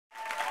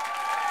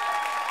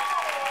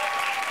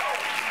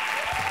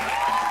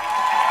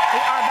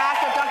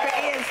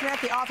Ian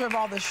Smith, the author of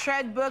all the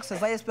Shred books. His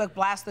latest book,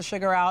 Blast the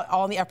Sugar Out,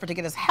 all in the effort to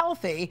get us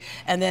healthy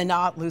and then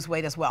not lose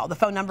weight as well. The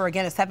phone number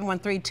again is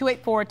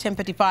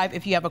 713-284-1055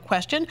 if you have a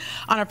question.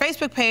 On our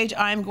Facebook page,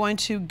 I'm going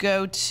to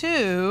go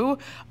to,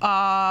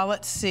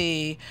 let's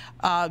see,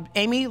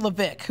 Amy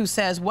Levick, who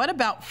says, what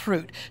about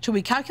fruit? Should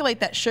we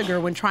calculate that sugar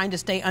when trying to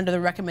stay under the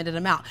recommended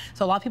amount?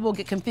 So a lot of people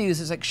get confused.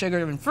 Is it sugar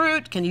and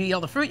fruit? Can you eat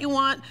all the fruit you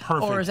want?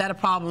 Perfect. Or is that a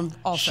problem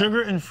also?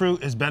 Sugar and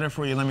fruit is better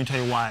for you. Let me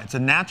tell you why. It's a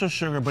natural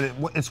sugar, but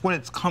it's what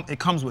it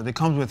comes with. It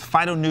comes with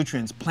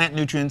phytonutrients, plant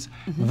nutrients,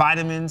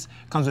 vitamins,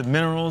 comes with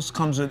minerals,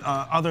 comes with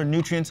other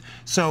nutrients.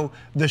 So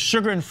the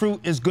sugar and fruit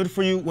is good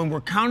for you. When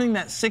we're counting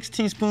that 6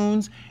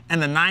 teaspoons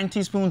and the 9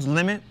 teaspoons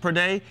limit per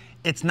day,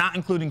 it's not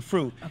including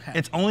fruit. Okay.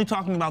 It's only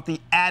talking about the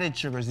added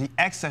sugars, the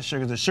excess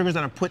sugars, the sugars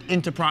that are put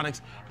into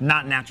products,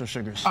 not natural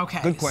sugars. Okay.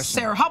 Good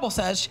question. Sarah Hubble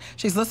says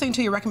she's listening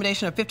to your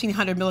recommendation of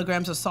 1,500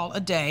 milligrams of salt a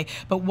day,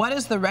 but what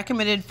is the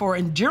recommended for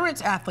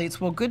endurance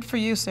athletes? Well, good for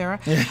you, Sarah.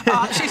 She's an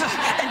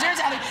endurance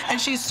athlete, and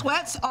she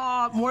sweats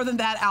more than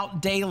that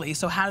out daily.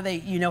 So how do they,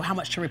 how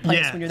much to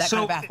replace when you're that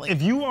kind of athlete?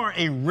 If you are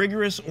a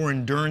rigorous or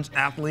endurance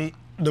athlete,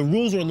 the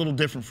rules are a little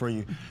different for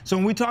you. So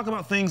when we talk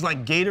about things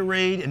like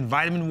Gatorade and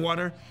vitamin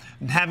water,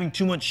 having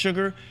too much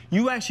sugar,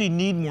 you actually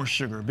need more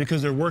sugar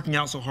because they're working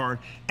out so hard.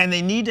 And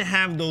they need to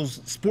have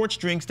those sports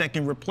drinks that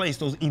can replace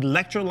those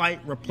electrolyte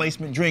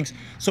replacement drinks.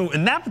 So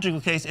in that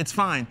particular case, it's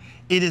fine.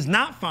 It is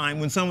not fine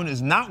when someone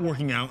is not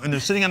working out and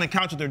they're sitting on the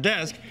couch at their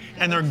desk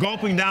and they're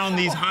gulping down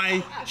these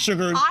high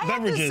sugar beverages. I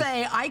have to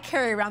say, I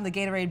carry around the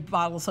Gatorade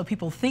bottle so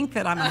people think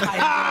that I'm a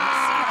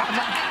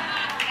high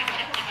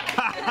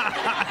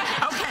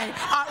Okay,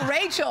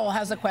 Rachel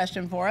has a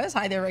question for us.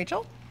 Hi there,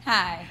 Rachel.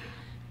 Hi.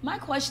 My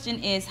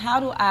question is, how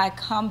do I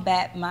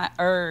combat my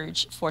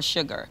urge for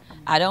sugar?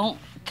 I don't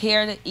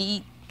care to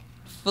eat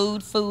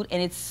food,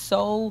 and it's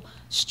so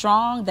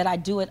strong that I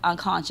do it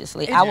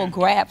unconsciously. I will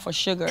grab for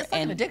sugar. It's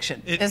like an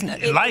addiction, isn't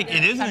it?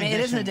 It is an addiction. It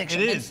is an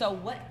addiction. It is. And so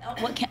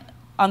what can,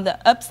 on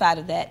the upside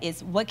of that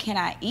is, what can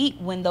I eat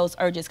when those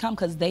urges come?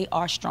 Because they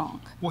are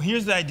strong. Well,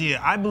 here's the idea.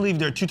 I believe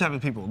there are two types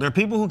of people. There are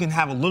people who can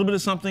have a little bit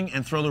of something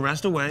and throw the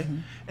rest away.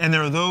 And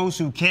there are those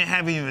who can't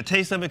have even a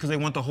taste of it because they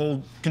want the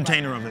whole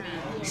container of it.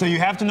 So you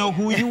have to know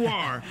who you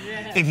are.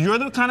 If you're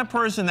the kind of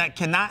person that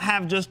cannot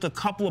have just a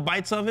couple of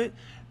bites of it,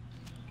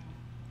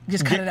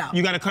 just cut it out.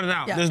 You got to cut it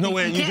out. Yeah. There's no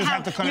way. You just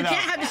have to cut it out. You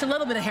can't have just a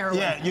little bit of heroin.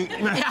 Yeah.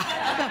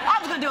 I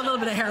was going to do a little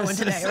bit of heroin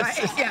today,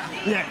 right?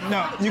 Yeah.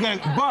 No. You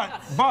got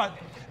to. But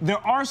there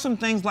are some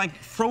things like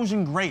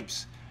frozen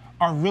grapes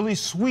are really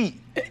sweet.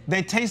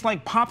 They taste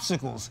like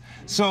popsicles.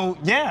 So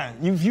yeah,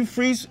 you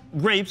freeze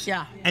grapes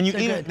and you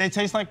eat it. They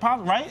taste like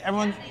pop, right?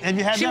 Everyone, have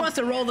you had that? She wants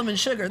to roll them in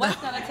sugar. What's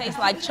gonna taste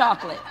like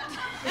chocolate?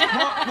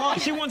 well,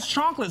 she wants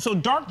chocolate. So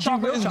dark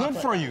chocolate is good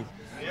for you.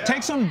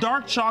 Take some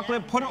dark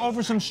chocolate, put it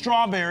over some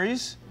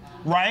strawberries,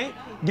 right?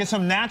 Get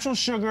some natural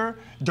sugar.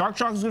 Dark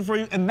chocolate is good for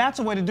you, and that's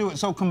a way to do it.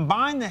 So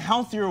combine the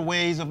healthier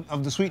ways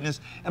of the sweetness.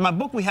 In my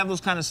book, we have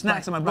those kind of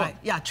snacks in my book. Right.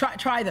 Yeah,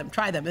 try them,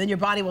 and then your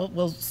body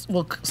will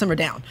simmer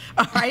down.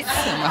 All right.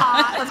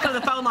 Let's go to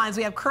the phone lines.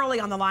 We have Curly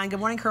on the line. Good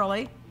morning,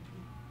 Curly.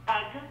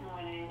 Good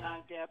morning,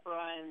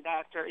 Deborah and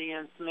Dr.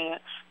 Ian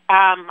Smith.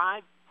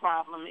 My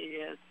problem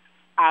is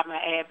I'm an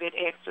avid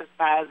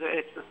exerciser,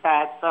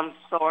 exercise some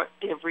sort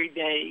every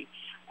day.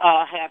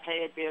 Have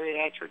had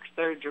bariatric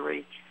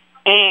surgery.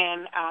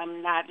 And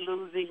I'm not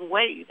losing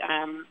weight.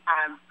 I'm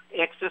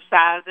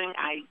exercising.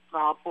 I eat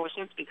small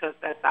portions because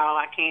that's all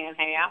I can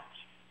have.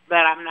 But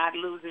I'm not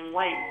losing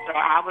weight. So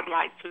I would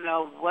like to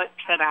know, what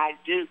can I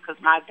do?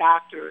 Because my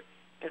doctor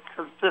is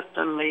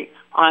consistently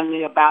on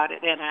me about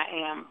it, and I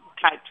am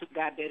type 2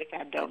 diabetic.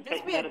 I don't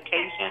take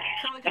medication,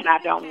 and I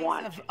don't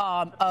want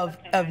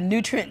of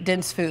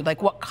nutrient-dense food.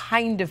 Like, what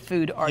kind of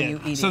food are you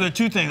eating? So there are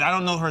two things. I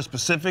don't know her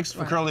specifics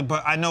for Curly,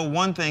 but I know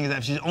one thing is that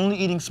if she's only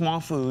eating small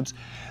foods,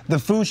 the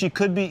food she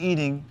could be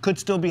eating could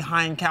still be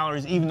high in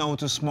calories, even though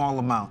it's a small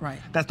amount. Right.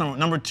 That's number one.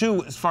 Number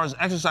two, as far as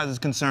exercise is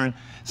concerned,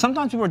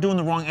 sometimes people are doing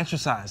the wrong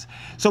exercise.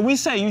 So we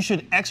say you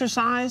should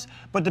exercise,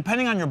 but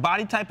depending on your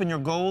body type and your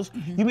goals,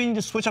 you may need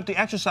to switch up the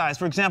exercise.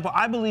 For example,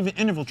 I believe in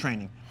interval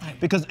training,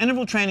 because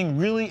interval training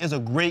really is a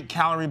great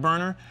calorie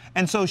burner.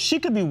 And so she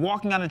could be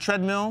walking on a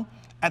treadmill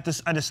at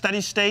a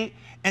steady state,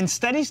 and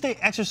steady state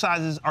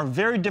exercises are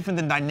very different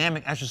than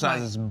dynamic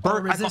exercises.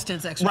 Or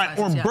resistance exercises.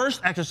 Right, or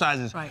burst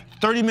exercises.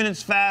 30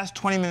 minutes fast,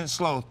 20 minutes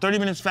slow. 30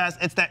 minutes fast,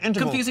 it's that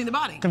interval. Confusing the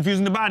body.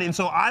 Confusing the body. And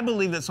so I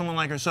believe that someone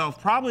like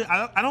herself probably,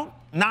 I don't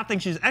not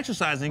think she's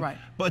exercising,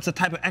 but it's a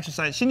type of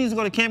exercise. She needs to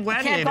go to Camp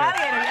Gladiator. Camp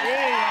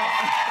Gladiator.